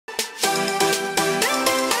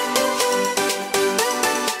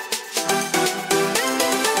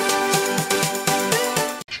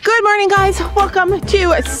morning, guys. Welcome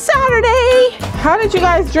to Saturday. How did you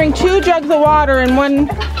guys drink 2 jugs of water in one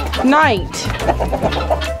night?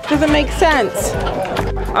 Doesn't make sense.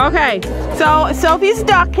 Okay, so Sophie's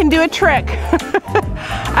duck can do a trick.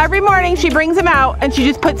 Every morning she brings him out and she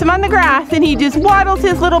just puts him on the grass and he just waddles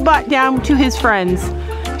his little butt down to his friends.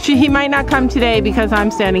 He might not come today because I'm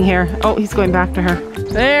standing here. Oh, he's going back to her.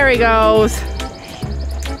 There he goes.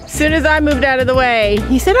 As soon as I moved out of the way,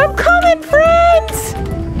 he said, "I'm coming, friends."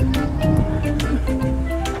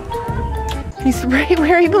 He's right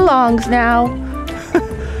where he belongs now.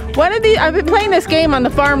 One of these, I've been playing this game on the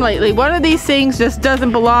farm lately. One of these things just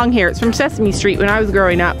doesn't belong here. It's from Sesame Street when I was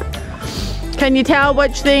growing up. Can you tell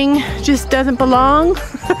which thing just doesn't belong?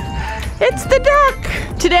 It's the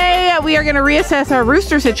duck. Today we are going to reassess our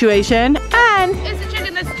rooster situation, and it's a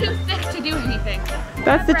chicken that's too thick to do anything.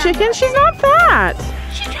 That's the chicken? She's not fat.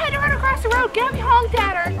 She tried to run across the road. Gabby honked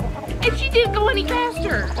at her, and she didn't go any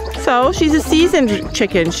faster. So she's a seasoned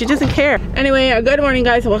chicken. She doesn't care. Anyway, good morning,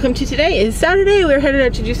 guys. Welcome to today. It's Saturday. We're headed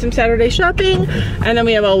out to do some Saturday shopping, and then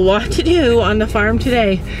we have a lot to do on the farm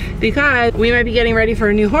today because we might be getting ready for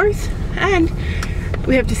a new horse, and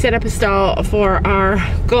we have to set up a stall for our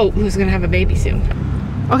goat who's gonna have a baby soon.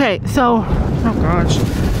 Okay, so, oh gosh,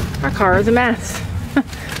 our car is a mess.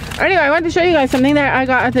 Anyway, I wanted to show you guys something that I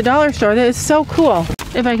got at the dollar store that is so cool.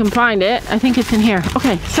 If I can find it, I think it's in here.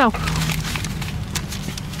 Okay, so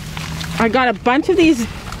I got a bunch of these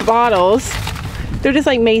bottles. They're just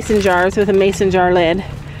like mason jars with a mason jar lid,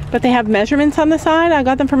 but they have measurements on the side. I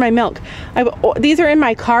got them for my milk. These are in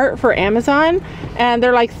my cart for Amazon, and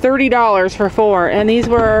they're like $30 for 4, and these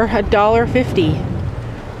were $1.50.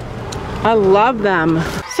 I love them.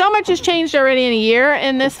 So much has changed already in a year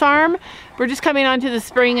in this farm. We're just coming on to the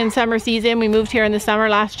spring and summer season. We moved here in the summer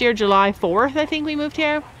last year, July 4th, I think we moved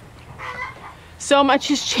here. So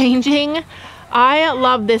much is changing. I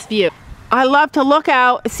love this view. I love to look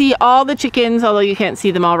out, see all the chickens, although you can't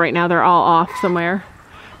see them all right now. They're all off somewhere.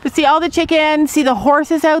 But see all the chickens, see the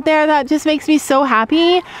horses out there. That just makes me so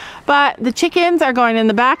happy. But the chickens are going in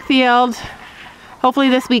the back field, hopefully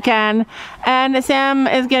this weekend. And Sam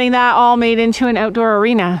is getting that all made into an outdoor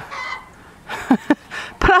arena.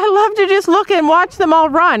 But I love to just look and watch them all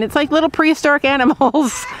run. It's like little prehistoric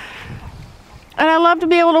animals. And I love to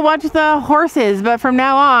be able to watch the horses. But from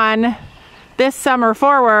now on, this summer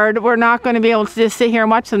forward, we're not going to be able to just sit here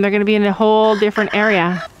and watch them. They're going to be in a whole different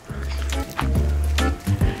area.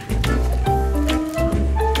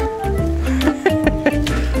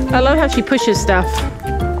 I love how she pushes stuff.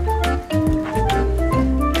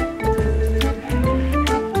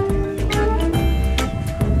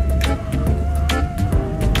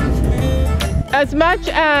 As much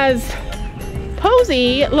as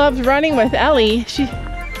Posey loves running with Ellie, she's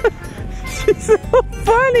so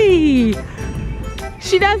funny.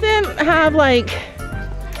 She doesn't have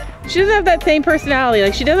that same personality.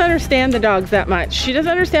 Like, she doesn't understand the dogs that much. She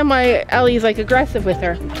doesn't understand why Ellie's like aggressive with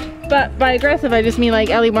her. But by aggressive, I just mean like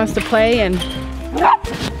Ellie wants to play and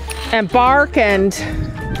bark and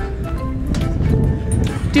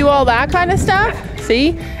do all that kind of stuff.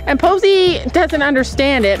 See? And Posey doesn't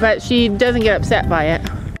understand it, but she doesn't get upset by it.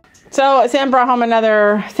 So Sam got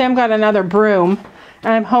another broom,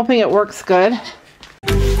 and I'm hoping it works good.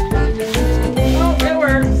 Oh, it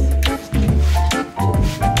works.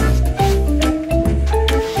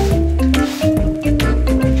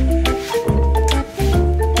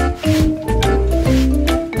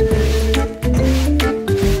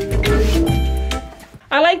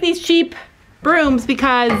 I like these cheap brooms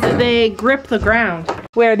because they grip the ground.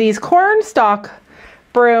 Where these corn stalk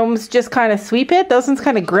brooms just kind of sweep it, those ones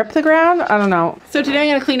kind of grip the ground. I don't know. So today I'm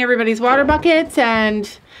going to clean everybody's water buckets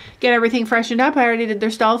and get everything freshened up. I already did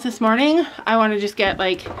their stalls this morning. I want to just get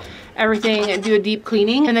like everything and do a deep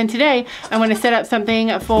cleaning. And then today I want to set up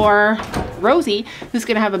something for Rosie, who's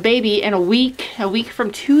going to have a baby in a week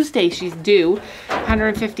from Tuesday. She's due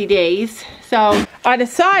 150 days. So I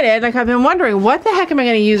decided, like, I've been wondering, what the heck am I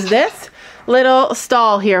going to use this little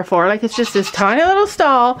stall here for? Like, it's just this tiny little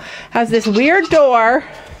stall, has this weird door.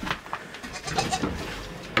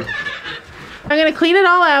 I'm going to clean it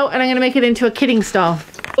all out and I'm going to make it into a kidding stall.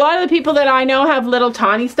 A lot of the people that I know have little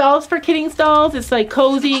tiny stalls for kidding stalls. It's like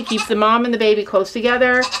cozy, it keeps the mom and the baby close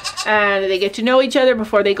together, and they get to know each other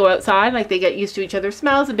before they go outside. Like, they get used to each other's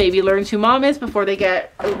smells. The baby learns who mom is before they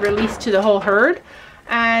get released to the whole herd.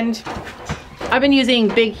 And I've been using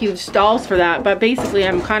big, huge stalls for that, but basically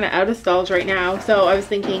I'm kind of out of stalls right now. So I was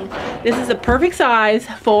thinking this is a perfect size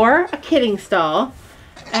for a kidding stall.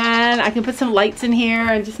 And I can put some lights in here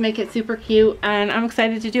and just make it super cute, and I'm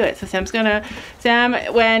excited to do it. So Sam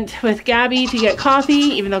went with Gabby to get coffee,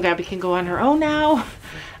 even though Gabby can go on her own now.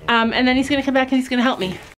 And then he's gonna come back and he's gonna help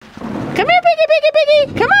me. Come here, Piggy, Piggy,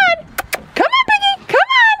 Piggy, come on. Come on, Piggy, come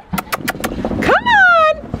on. Come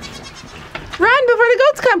on. Run before the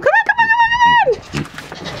goats come. Come on, come on, come on, come on.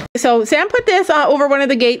 So Sam put this over one of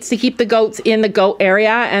the gates to keep the goats in the goat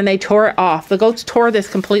area, and they tore it off. The goats tore this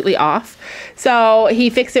completely off. So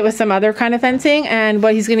he fixed it with some other kind of fencing, and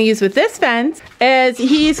what he's going to use with this fence is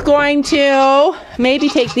he's going to maybe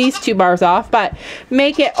take these 2 bars off, but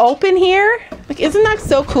make it open here. Like, isn't that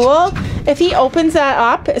so cool? If he opens that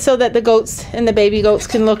up so that the goats and the baby goats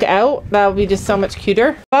can look out, that would be just so much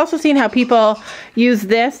cuter. I've also seen how people use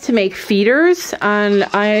this to make feeders, and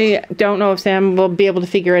I don't know if Sam will be able to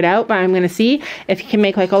figure it out, but I'm going to see if he can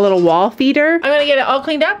make like a little wall feeder. I'm going to get it all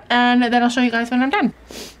cleaned up, and then I'll show you guys when I'm done.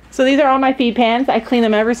 So these are all my feed pans. I clean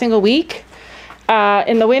them every single week.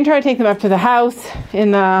 In the winter, I take them up to the house.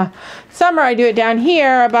 In the summer, I do it down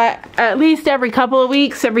here, but at least every couple of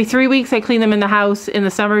weeks, every 3 weeks, I clean them in the house in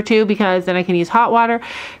the summer too, because then I can use hot water,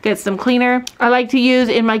 gets them cleaner. I like to use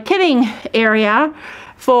in my kidding area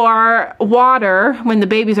for water when the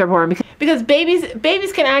babies are born, because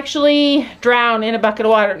babies can actually drown in a bucket of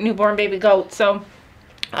water, newborn baby goats. So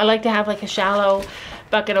I like to have like a shallow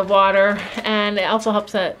bucket of water, and it also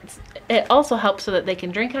helps so that they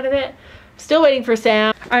can drink out of it. Still waiting for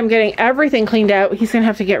Sam. I'm getting everything cleaned out. He's gonna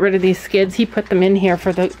have to get rid of these skids. He put them in here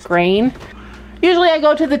for the grain. Usually I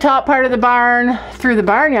go to the top part of the barn through the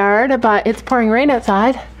barnyard, but it's pouring rain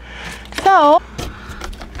outside. So,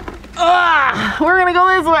 we're gonna go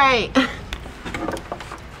this way.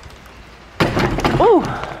 Ooh,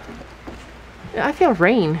 I feel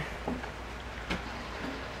rain.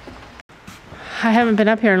 I haven't been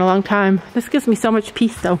up here in a long time. This gives me so much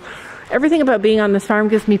peace though. Everything about being on this farm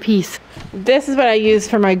gives me peace. This is what I use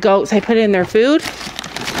for my goats. I put it in their food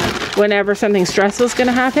whenever something stressful is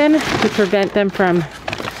gonna happen to prevent them from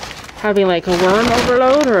having like a worm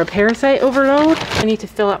overload or a parasite overload. I need to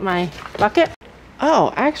fill up my bucket.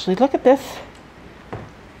 Oh, actually, look at this.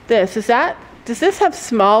 Does this have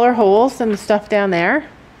smaller holes than the stuff down there?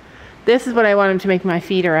 This is what I want him to make my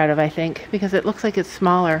feeder out of, I think, because it looks like it's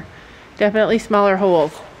smaller. Definitely smaller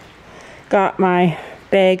holes. Got my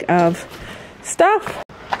bag of stuff,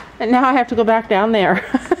 and now I have to go back down there.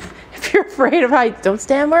 If you're afraid of heights, don't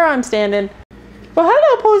stand where I'm standing. Well,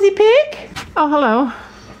 hello, Posy Pig. Oh, hello.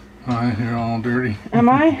 Hi, you're all dirty. Am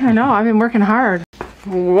I? I know, I've been working hard.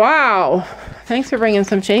 Wow. Thanks for bringing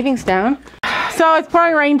some shavings down. So it's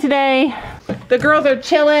pouring rain today. The girls are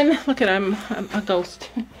chilling. Look at I'm a ghost.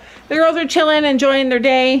 The girls are chilling, enjoying their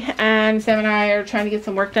day, and Sam and I are trying to get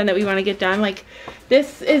some work done that we want to get done. Like,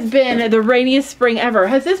 this has been the rainiest spring ever.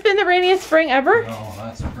 Has this been the rainiest spring ever? No,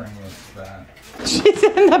 last spring was bad. She's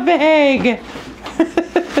in the bag.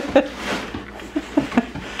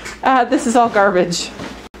 This is all garbage.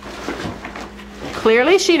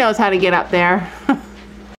 Clearly she knows how to get up there.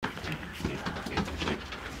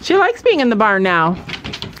 She likes being in the barn now.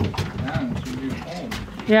 Yeah, she'll be home.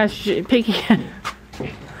 Yeah, Piggy.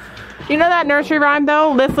 You know that nursery rhyme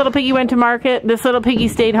though? This little piggy went to market, this little piggy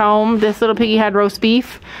stayed home, this little piggy had roast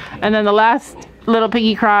beef, and then the last little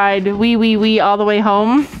piggy cried, wee wee wee all the way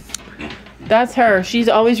home. That's her. She's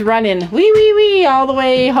always running, wee wee wee all the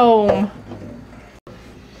way home.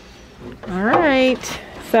 All right,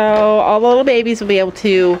 so all the little babies will be able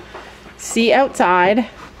to see outside.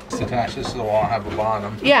 Just attach this to the wall and have a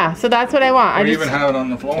bottom. Yeah, so that's what I want. Or even have it on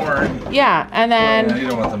the floor. Yeah, and then... Yeah, you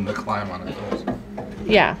don't want them to climb on it.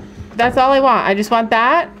 Yeah. That's all I want. I just want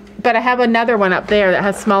that, but I have another one up there that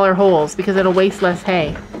has smaller holes because it'll waste less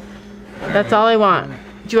hay. That's all I want.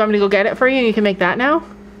 Do you want me to go get it for you and you can make that now?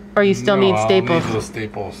 Or you still need staples? I need those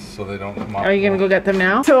staples so they don't come off. Are you going to go get them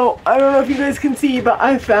now? So, I don't know if you guys can see, but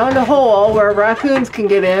I found a hole where raccoons can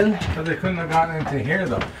get in. But they couldn't have gotten into here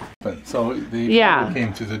though. So they probably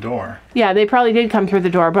came through the door. Yeah, they probably did come through the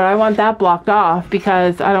door, but I want that blocked off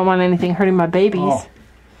because I don't want anything hurting my babies. Oh.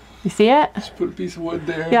 You see it? Just put a piece of wood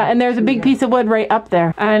there. Yeah, and there's a big piece of wood right up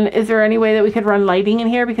there. And is there any way that we could run lighting in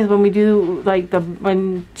here? Because when we do, like,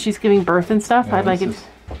 when she's giving birth and stuff, yeah, I'd like it...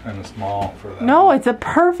 kind of small for that. No, it's a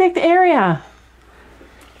perfect area.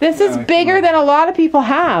 This is bigger than a lot of people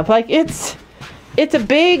have. Like, it's a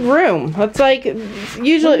big room. It's like, usually...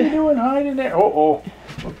 What are you doing hiding there? Uh-oh.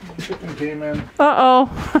 The chicken came in. Uh-oh.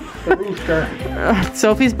 The rooster.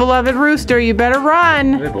 Sophie's beloved rooster. You better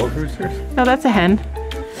run. Are they both roosters? No, that's a hen.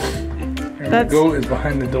 The goat is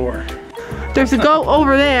behind the door. There's a goat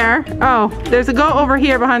over there. Oh, there's a goat over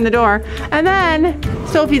here behind the door. And then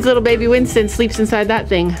Sophie's little baby Winston sleeps inside that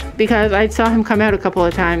thing because I saw him come out a couple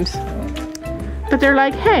of times. But they're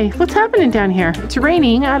like, hey, what's happening down here? It's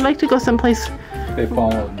raining. I'd like to go someplace. They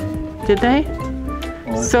followed. Did they?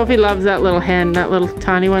 Sophie loves that little hen, that little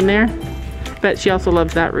tiny one there. But she also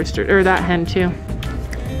loves that rooster, or that hen too.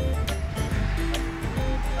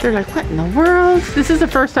 They're like, what in the world? This is the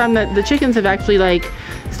first time that the chickens have actually like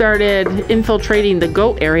started infiltrating the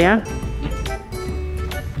goat area.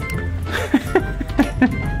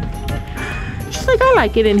 She's like, I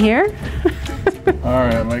like it in here.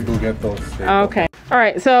 Alright, I might go get those staples. Okay.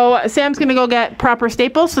 Alright, so Sam's gonna go get proper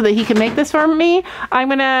staples so that he can make this for me. I'm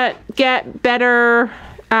gonna get better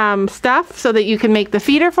stuff so that you can make the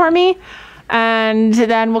feeder for me. And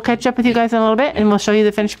then we'll catch up with you guys in a little bit and we'll show you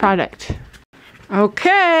the finished product.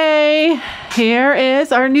 Okay, here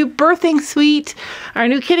is our new birthing suite, our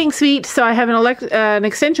new kidding suite. So I have an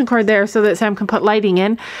extension cord there so that Sam can put lighting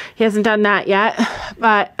in. He hasn't done that yet,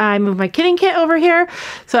 but I moved my kidding kit over here.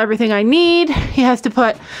 So everything I need, he has to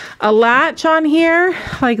put a latch on here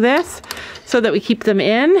like this so that we keep them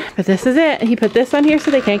in. But this is it. He put this on here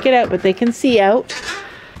so they can't get out, but they can see out.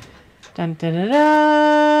 Dun, da, da,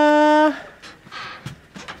 da.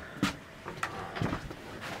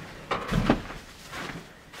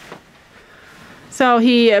 So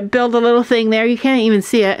he built a little thing there. You can't even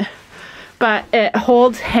see it, but it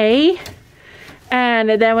holds hay.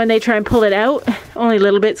 And then when they try and pull it out, only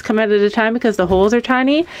little bits come out at a time because the holes are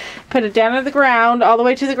tiny. Put it down to the ground, all the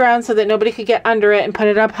way to the ground so that nobody could get under it, and put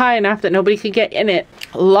it up high enough that nobody could get in it.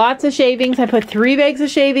 Lots of shavings. I put 3 bags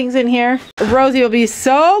of shavings in here. Rosie will be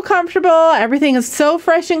so comfortable. Everything is so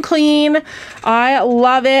fresh and clean. I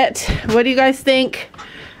love it. What do you guys think?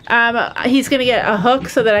 He's gonna get a hook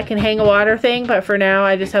so that I can hang a water thing, but for now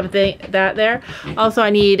I just have that there. Also I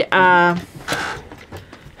need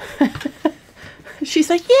she's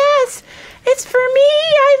like, yes, it's for me,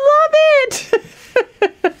 I love it.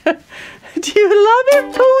 Do you love it,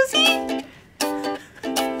 Posey?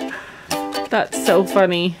 That's so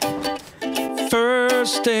funny.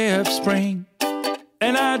 First day of spring,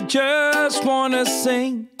 and I just wanna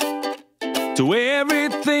sing to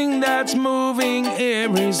everything that's moving,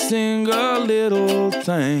 every single little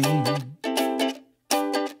thing.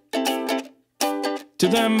 To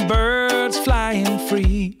them birds flying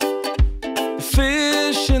free,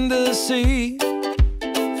 fish in the sea,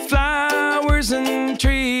 flowers and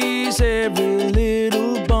trees, every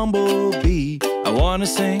little bumblebee. I wanna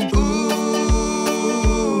sing, ooh,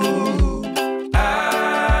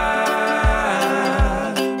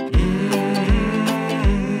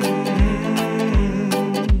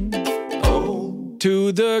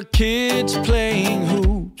 to the kids playing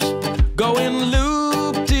hoops, going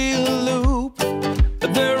loop-de-loop,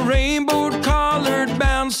 their rainbow-colored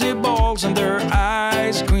bouncy balls and their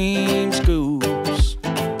ice cream scoops.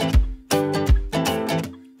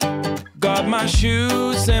 Got my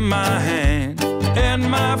shoes in my hand and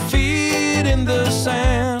my feet in the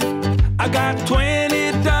sand. I got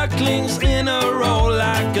 20 ducklings in a row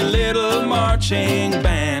like a little marching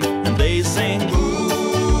band, and they sing, ooh.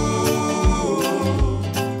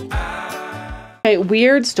 Okay,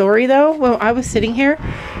 weird story though. When I was sitting here,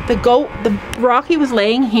 the Rocky was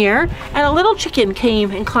laying here, and a little chicken came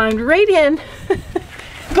and climbed right in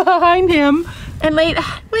behind him and laid.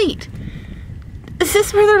 Wait, is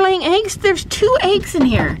this where they're laying eggs? There's 2 eggs in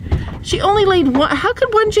here. She only laid 1. How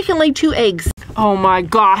could one chicken lay 2 eggs? Oh my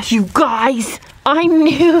gosh, you guys! I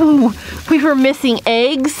knew we were missing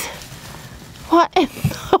eggs. What in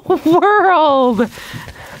the world?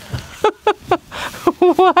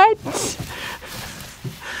 What?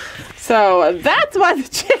 So that's why the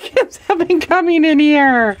chickens have been coming in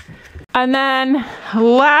here. And then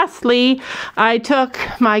lastly, I took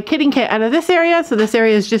my kidding kit out of this area. So this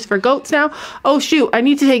area is just for goats now. Oh shoot, I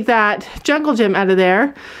need to take that jungle gym out of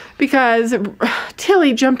there because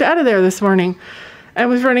Tilly jumped out of there this morning and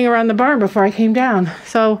was running around the barn before I came down.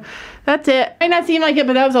 So that's it. Might not seem like it,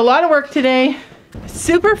 but that was a lot of work today.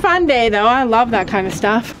 Super fun day though. I love that kind of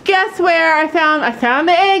stuff. Guess where I found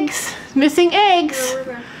the eggs. Missing eggs.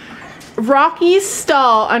 Rocky's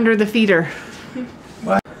stall under the feeder.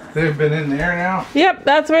 What? They've been in there now? Yep,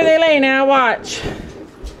 that's where they lay now. Watch.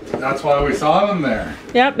 That's why we saw them there.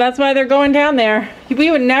 Yep, that's why they're going down there.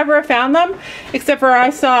 We would never have found them except for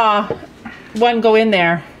I saw one go in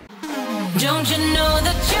there. Don't you know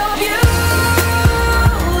that you're beautiful?